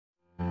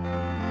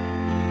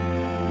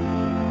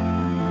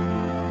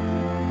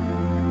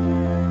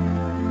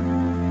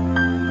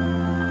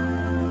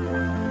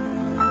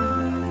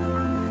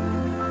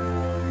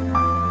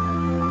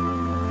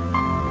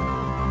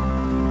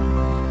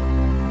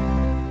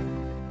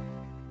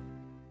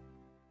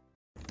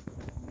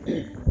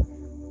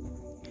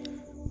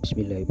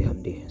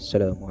Bismillahirrahmanirrahim.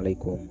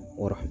 Assalamualaikum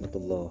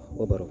warahmatullahi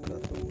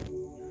wabarakatuh.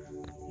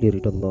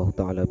 Liridallahu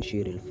ta'ala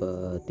bisyiril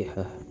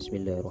fatihah.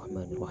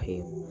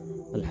 Bismillahirrahmanirrahim.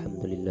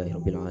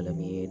 Alhamdulillahirabbil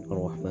alamin,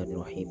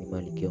 arrahmanirrahim,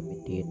 maliki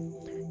yaumiddin.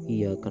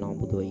 Iyyaka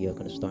na'budu wa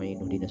iyyaka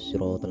nasta'in. Ihdinas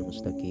siratal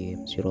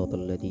mustaqim,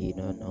 siratal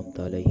ladzina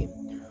an'amta 'alaihim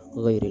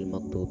ghairil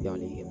maghdubi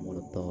 'alaihim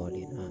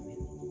waladdallin.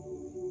 Amin.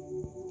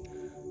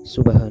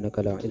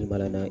 Subhanaka la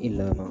ilma lana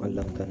illa ma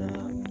 'allamtana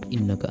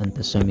innaka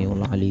antas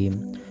samiul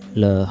alim.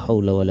 La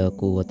haula wala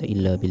quwwata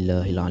illa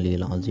billahil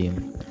aliyil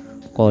azim.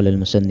 Qala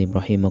al-musannif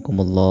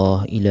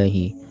rahimakumullah,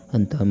 ilahi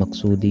anta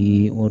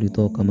maksudi wa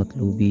ridhaka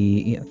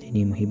matlubi,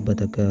 i'tini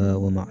muhibbataka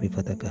wa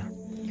ma'rifataka.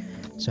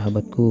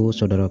 Sahabatku,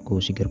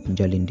 saudaraku, Sigar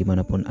Penjalin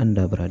dimanapun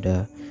Anda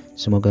berada,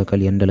 semoga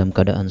kalian dalam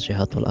keadaan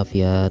sehat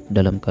walafiat,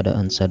 dalam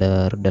keadaan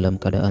sadar, dalam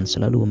keadaan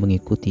selalu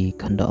mengikuti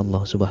kehendak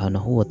Allah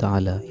Subhanahu wa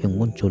Ta'ala yang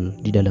muncul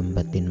di dalam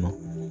batinmu.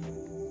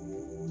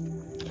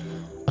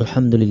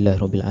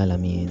 Alhamdulillahirabbil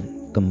alamin.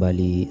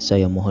 Kembali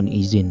saya mohon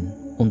izin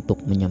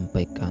untuk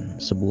menyampaikan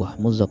sebuah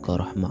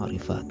muzakarah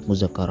ma'rifat,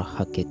 muzakarah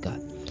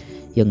hakikat,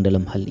 yang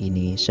dalam hal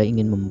ini saya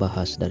ingin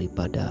membahas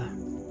daripada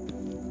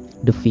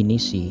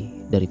definisi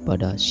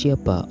daripada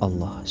siapa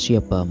Allah,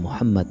 siapa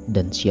Muhammad,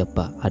 dan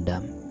siapa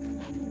Adam.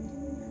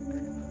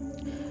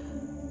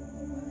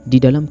 Di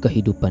dalam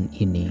kehidupan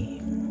ini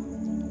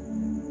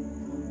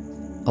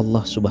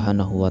Allah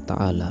Subhanahu wa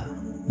Ta'ala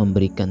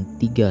memberikan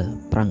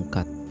 3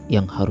 perangkat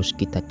yang harus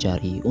kita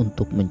cari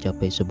untuk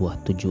mencapai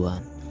sebuah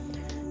tujuan,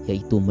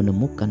 yaitu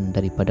menemukan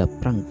daripada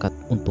perangkat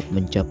untuk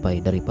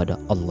mencapai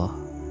daripada Allah,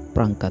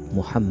 perangkat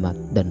Muhammad,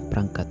 dan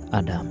perangkat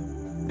Adam.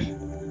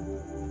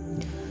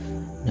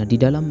 Nah,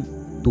 di dalam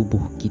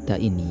tubuh kita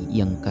ini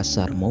yang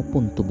kasar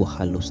maupun tubuh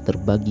halus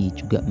terbagi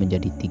juga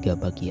menjadi 3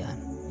 bagian.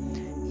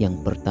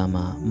 Yang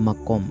pertama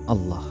makom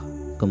Allah,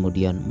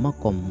 kemudian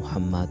makom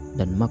Muhammad,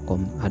 dan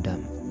makom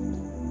Adam.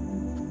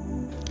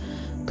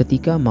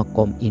 Ketika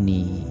makom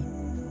ini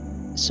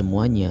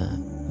semuanya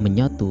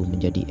menyatu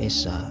menjadi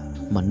esa,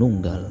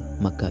 manunggal,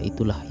 maka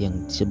itulah yang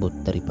disebut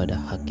daripada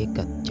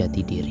hakikat jati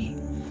diri.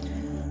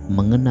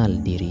 Mengenal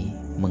diri,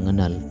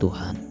 mengenal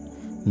Tuhan.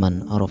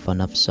 Man arafa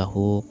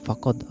nafsahu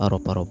faqad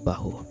arafa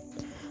rabbahu.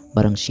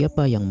 Barang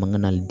siapa yang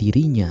mengenal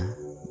dirinya,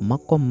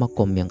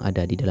 makom-makom yang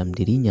ada di dalam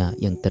dirinya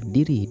yang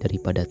terdiri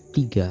daripada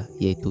 3,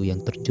 yaitu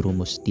yang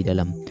terjerumus di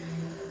dalam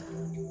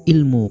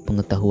ilmu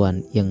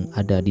pengetahuan yang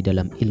ada di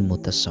dalam ilmu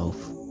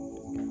tasawuf.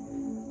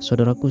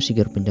 Saudaraku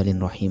Sigar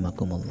Penjalin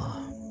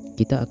rahimakumullah,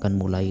 kita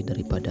akan mulai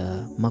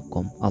daripada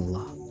makom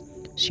Allah.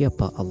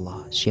 Siapa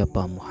Allah,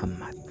 siapa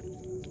Muhammad?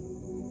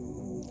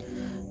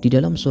 Di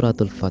dalam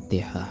suratul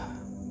Fatihah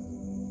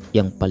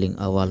yang paling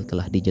awal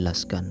telah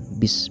dijelaskan,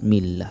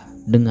 Bismillah,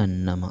 dengan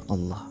nama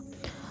Allah.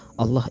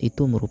 Allah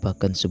itu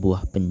merupakan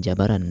sebuah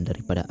penjabaran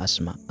daripada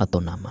asma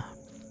atau nama.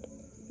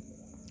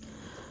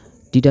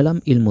 Di dalam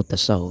ilmu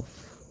tasawuf,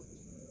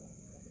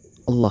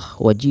 Allah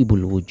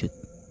wajibul wujud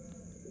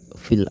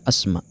fil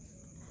asma.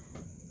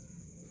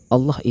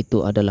 Allah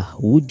itu adalah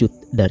wujud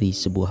dari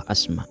sebuah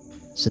asma.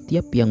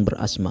 Setiap yang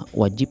berasma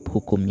wajib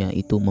hukumnya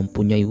itu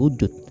mempunyai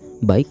wujud,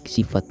 baik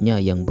sifatnya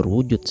yang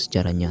berwujud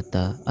secara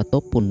nyata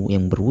ataupun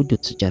yang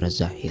berwujud secara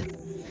zahir.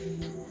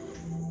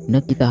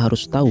 Nah, kita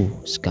harus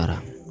tahu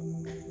sekarang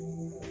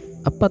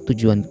apa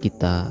tujuan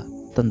kita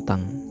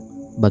tentang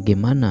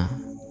bagaimana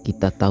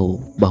kita tahu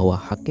bahwa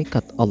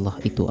hakikat Allah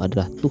itu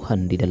adalah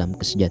Tuhan di dalam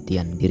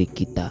kesejatian diri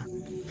kita.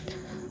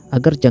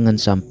 Agar jangan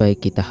sampai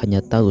kita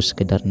hanya tahu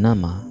sekedar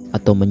nama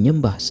atau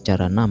menyembah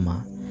secara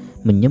nama,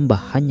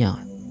 menyembah hanya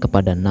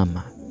kepada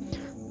nama,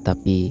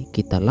 tapi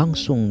kita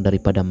langsung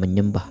daripada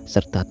menyembah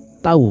serta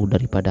tahu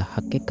daripada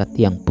hakikat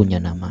yang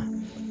punya nama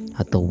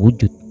atau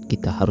wujud.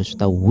 Kita harus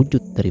tahu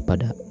wujud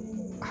daripada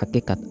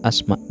hakikat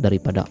asma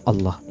daripada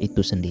Allah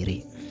itu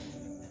sendiri.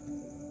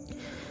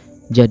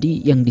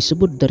 Jadi yang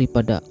disebut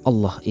daripada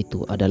Allah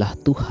itu adalah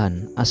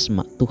Tuhan,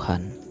 asma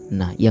Tuhan.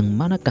 Nah, yang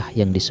manakah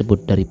yang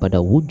disebut daripada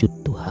wujud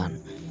Tuhan?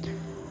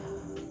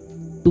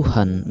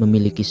 Tuhan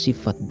memiliki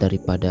sifat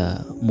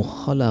daripada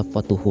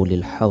mukhalafatuhu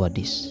lil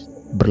hawadis,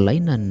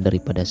 berlainan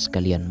daripada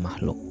sekalian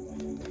makhluk,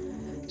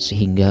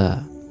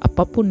 sehingga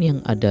apapun yang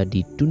ada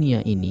di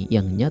dunia ini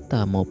yang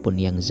nyata maupun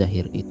yang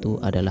zahir itu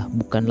adalah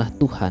bukanlah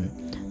Tuhan,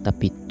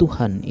 tapi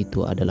Tuhan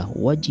itu adalah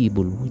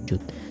wajibul wujud.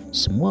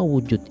 Semua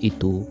wujud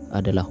itu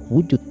adalah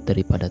wujud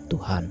daripada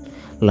Tuhan.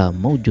 La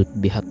maujud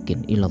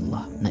bihaqqin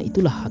ilallah. Nah,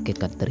 itulah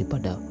hakikat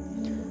daripada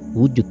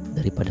wujud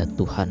daripada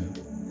Tuhan.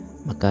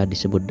 Maka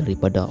disebut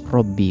daripada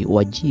Rabbi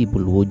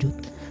wajibul wujud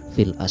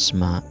fil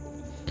asma.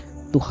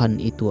 Tuhan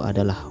itu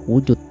adalah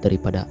wujud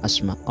daripada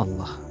asma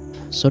Allah.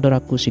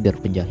 Saudaraku Sigar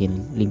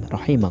Penjalin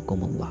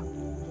rahimakumullah.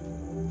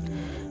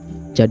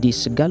 Jadi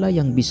segala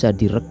yang bisa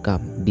direkam,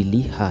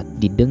 dilihat,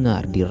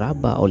 didengar,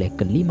 diraba oleh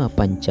kelima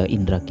panca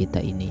indera kita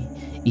ini,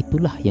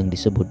 itulah yang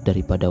disebut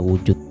daripada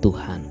wujud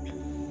Tuhan.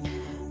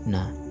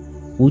 Nah,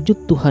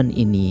 wujud Tuhan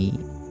ini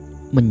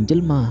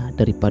menjelma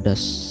daripada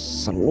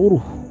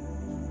seluruh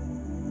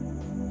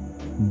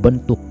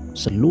bentuk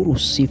seluruh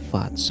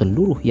sifat,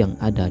 seluruh yang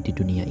ada di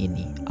dunia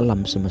ini,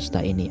 alam semesta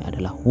ini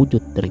adalah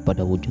wujud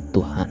daripada wujud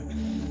Tuhan.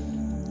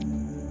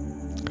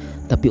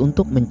 Tapi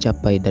untuk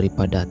mencapai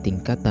daripada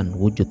tingkatan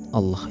wujud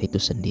Allah itu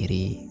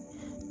sendiri,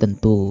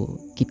 tentu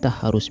kita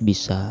harus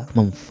bisa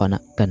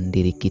memfanakan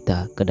diri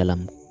kita ke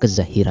dalam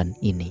kezahiran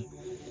ini,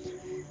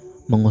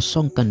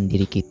 mengosongkan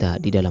diri kita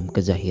di dalam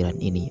kezahiran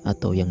ini,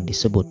 atau yang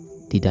disebut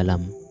di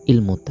dalam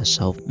ilmu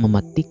tasawuf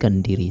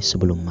mematikan diri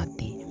sebelum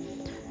mati.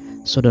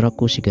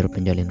 Saudaraku Sigar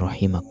penjalin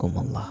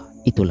rahimakumullah,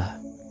 itulah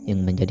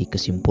yang menjadi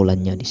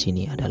kesimpulannya di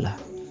sini adalah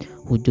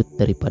wujud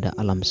daripada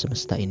alam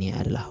semesta ini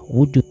adalah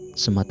wujud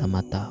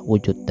semata-mata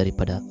wujud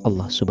daripada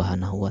Allah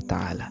Subhanahu wa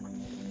taala.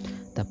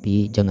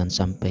 Tapi jangan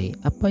sampai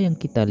apa yang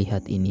kita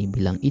lihat ini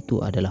bilang itu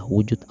adalah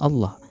wujud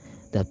Allah,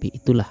 tapi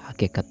itulah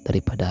hakikat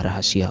daripada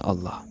rahasia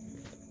Allah.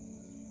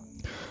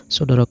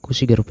 Saudaraku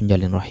Sigar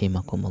penjalin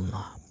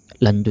rahimakumullah,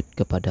 lanjut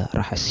kepada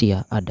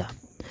rahasia Adam,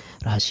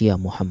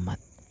 rahasia Muhammad.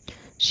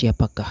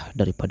 Siapakah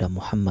daripada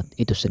Muhammad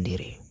itu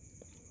sendiri?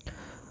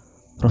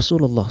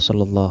 Rasulullah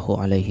Sallallahu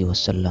Alaihi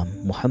Wasallam,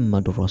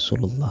 Muhammadur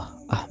Rasulullah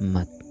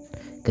Ahmad.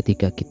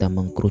 Ketika kita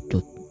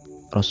mengkerucut,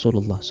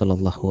 Rasulullah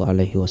Sallallahu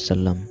Alaihi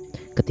Wasallam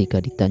ketika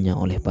ditanya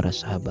oleh para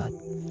sahabat,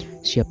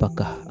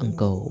 siapakah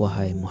engkau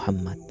wahai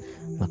Muhammad?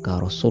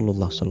 Maka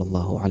Rasulullah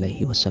Sallallahu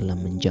Alaihi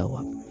Wasallam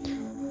menjawab,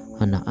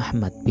 ana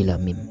Ahmad bila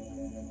mim.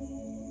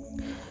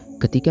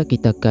 Ketika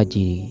kita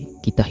kaji,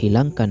 kita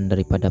hilangkan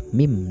daripada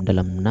mim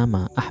dalam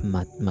nama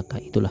Ahmad, maka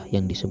itulah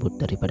yang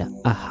disebut daripada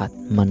ahad,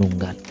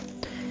 manunggal.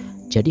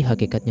 Jadi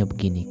hakikatnya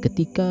begini,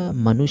 ketika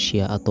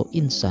manusia atau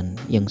insan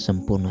yang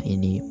sempurna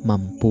ini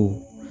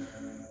mampu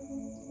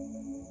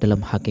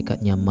dalam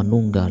hakikatnya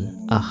menunggal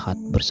ahad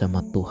bersama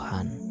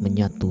Tuhan,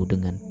 menyatu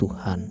dengan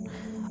Tuhan,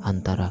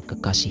 antara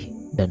kekasih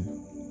dan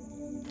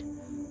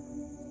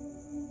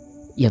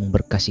yang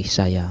berkasih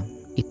sayang,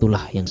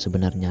 itulah yang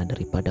sebenarnya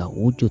daripada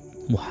wujud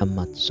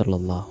Muhammad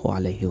Sallallahu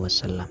Alaihi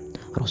Wasallam,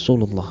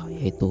 Rasulullah,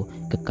 yaitu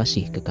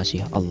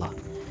kekasih-kekasih Allah.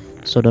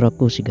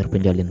 Saudaraku Sigar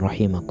penjalin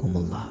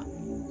rahimakumullah.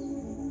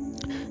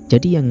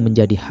 Jadi yang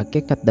menjadi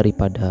hakikat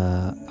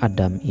daripada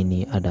Adam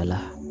ini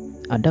adalah,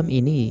 Adam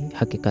ini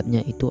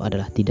hakikatnya itu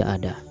adalah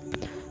tidak ada.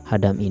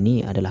 Adam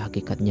ini adalah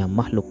hakikatnya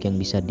makhluk yang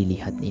bisa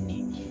dilihat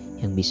ini,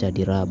 yang bisa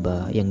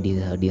diraba, yang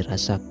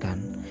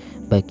dirasakan,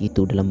 baik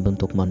itu dalam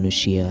bentuk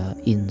manusia,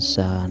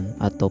 insan,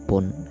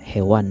 ataupun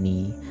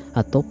hewani,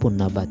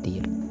 ataupun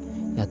nabati,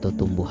 atau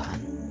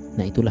tumbuhan.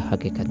 Nah itulah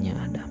hakikatnya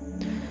Adam.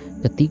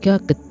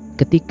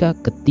 Ketika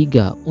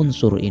ketiga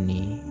unsur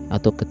ini,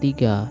 atau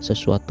ketiga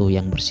sesuatu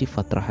yang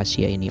bersifat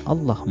rahasia ini,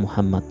 Allah,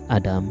 Muhammad,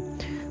 Adam,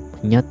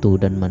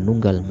 menyatu dan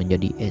menunggal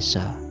menjadi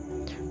esa,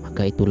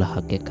 maka itulah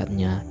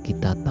hakikatnya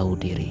kita tahu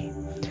diri.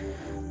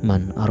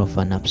 Man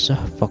arafa nafsah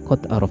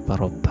faqad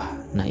arafa rabbah.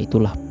 Nah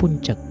itulah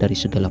puncak dari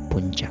segala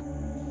puncak.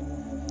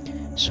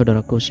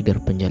 Saudaraku Sigar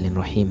penjalin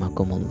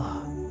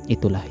rahimakumullah,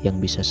 itulah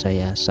yang bisa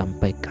saya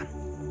sampaikan.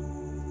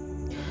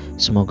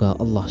 Semoga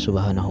Allah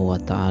Subhanahu wa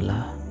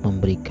taala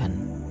memberikan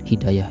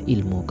hidayah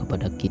ilmu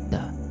kepada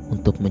kita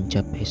untuk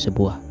mencapai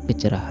sebuah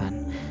kecerahan,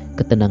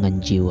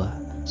 ketenangan jiwa,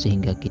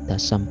 sehingga kita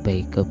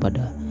sampai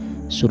kepada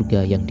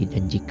surga yang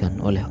dijanjikan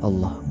oleh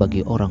Allah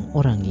bagi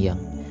orang-orang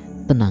yang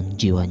tenang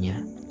jiwanya.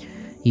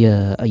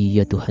 Ya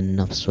ayyatuhan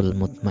nafsul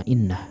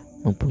mutmainnah,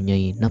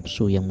 mempunyai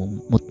nafsu yang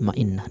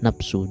mutmainnah,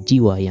 nafsu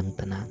jiwa yang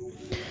tenang,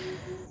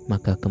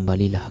 maka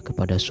kembalilah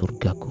kepada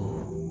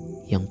surgaku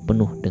yang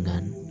penuh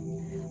dengan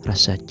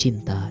rasa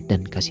cinta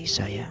dan kasih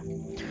sayang.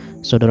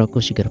 Saudaraku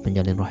Sigar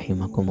penjalin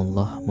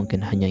rahimakumullah, mungkin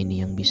hanya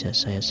ini yang bisa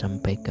saya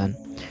sampaikan.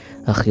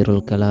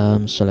 Akhirul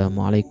kalam,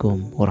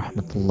 assalamualaikum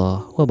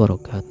warahmatullahi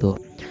wabarakatuh.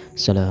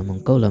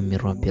 Salamun qaulam mir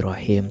rabbir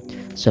rahim.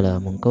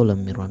 Salamun qaulam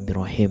mir rabbir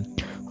rahim.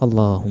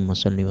 Allahumma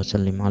salli wa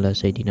sallim ala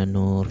sayyidina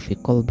nur fi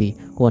qalbi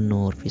wa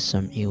nur fi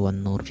sam'i wa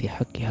nur fi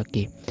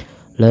haqqi.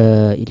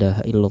 La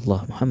ilaha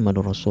illallah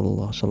Muhammadur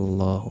Rasulullah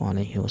sallallahu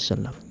alaihi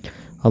wasallam.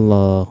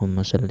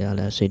 Allahumma salli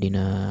ala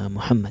sayyidina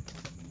Muhammad.